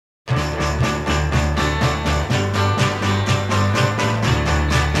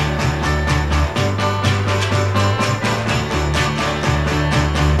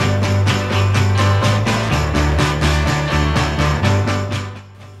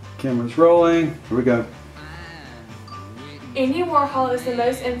Camera's rolling. Here we go. Andy Warhol is the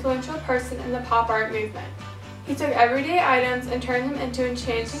most influential person in the pop art movement. He took everyday items and turned them into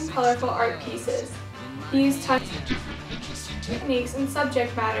enchanting, colorful art pieces. He used tons of different techniques and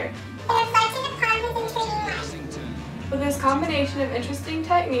subject matter. With his combination of interesting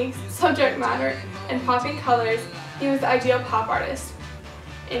techniques, subject matter, and popping colors, he was the ideal pop artist.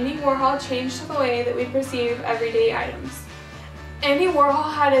 Andy Warhol changed the way that we perceive everyday items. Andy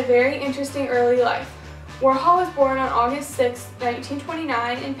Warhol had a very interesting early life. Warhol was born on August 6,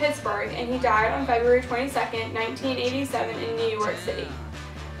 1929 in Pittsburgh, and he died on February 22, 1987 in New York City.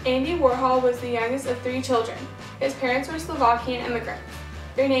 Andy Warhol was the youngest of 3 children. His parents were Slovakian immigrants.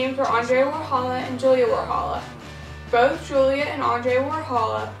 Their names were Andrei Warhol and Julia Warhol. Both Julia and Andrei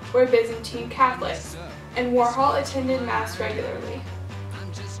Warhol were Byzantine Catholics, and Warhol attended Mass regularly.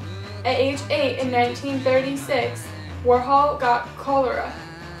 At age 8 in 1936, Warhol got cholera.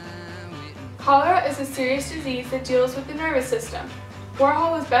 Cholera is a serious disease that deals with the nervous system.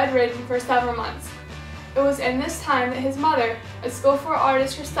 Warhol was bedridden for several months. It was in this time that his mother, a skillful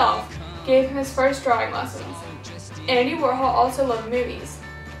artist herself, gave him his first drawing lessons. Andy Warhol also loved movies.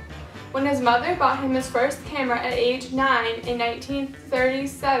 When his mother bought him his first camera at age 9 in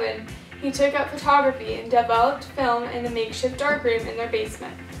 1937, he took up photography and developed film in a makeshift darkroom in their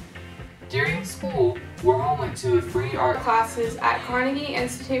basement. During school, Warhol went to free art classes at Carnegie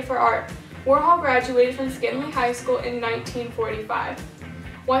Institute for Art. Warhol graduated from Skinley High School in 1945.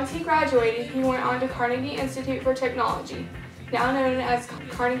 Once he graduated, he went on to Carnegie Institute for Technology, now known as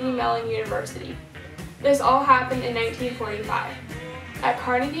Carnegie Mellon University. This all happened in 1945. At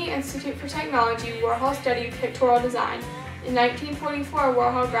Carnegie Institute for Technology, Warhol studied pictorial design. In 1944,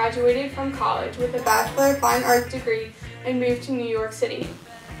 Warhol graduated from college with a Bachelor of Fine Arts degree and moved to New York City.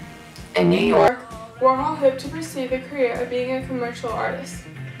 In New York, Warhol hoped to pursue the career of being a commercial artist.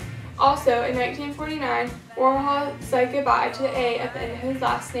 Also, in 1949, Warhol said goodbye to the A at the end of his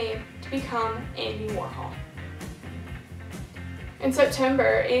last name to become Andy Warhol. In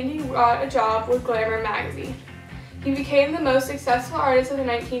September, Andy got a job with Glamour magazine. He became the most successful artist of the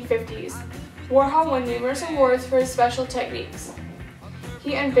 1950s. Warhol won numerous awards for his special techniques.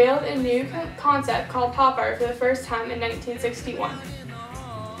 He unveiled a new concept called pop art for the first time in 1961.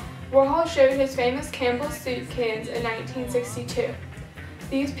 Warhol showed his famous Campbell's soup cans in 1962.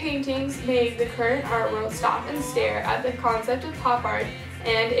 These paintings made the current art world stop and stare at the concept of pop art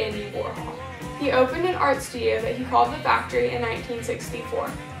and Andy Warhol. He opened an art studio that he called The Factory in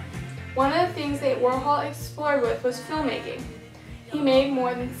 1964. One of the things that Warhol explored with was filmmaking. He made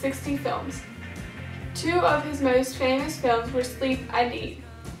more than 60 films. 2 of his most famous films were Sleep and Eat.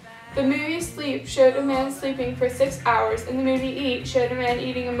 The movie Sleep showed a man sleeping for 6 hours, and the movie Eat showed a man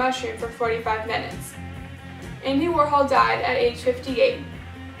eating a mushroom for 45 minutes. Andy Warhol died at age 58.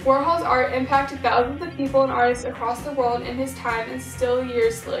 Warhol's art impacted thousands of people and artists across the world in his time and still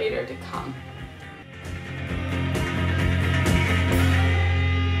years later to come.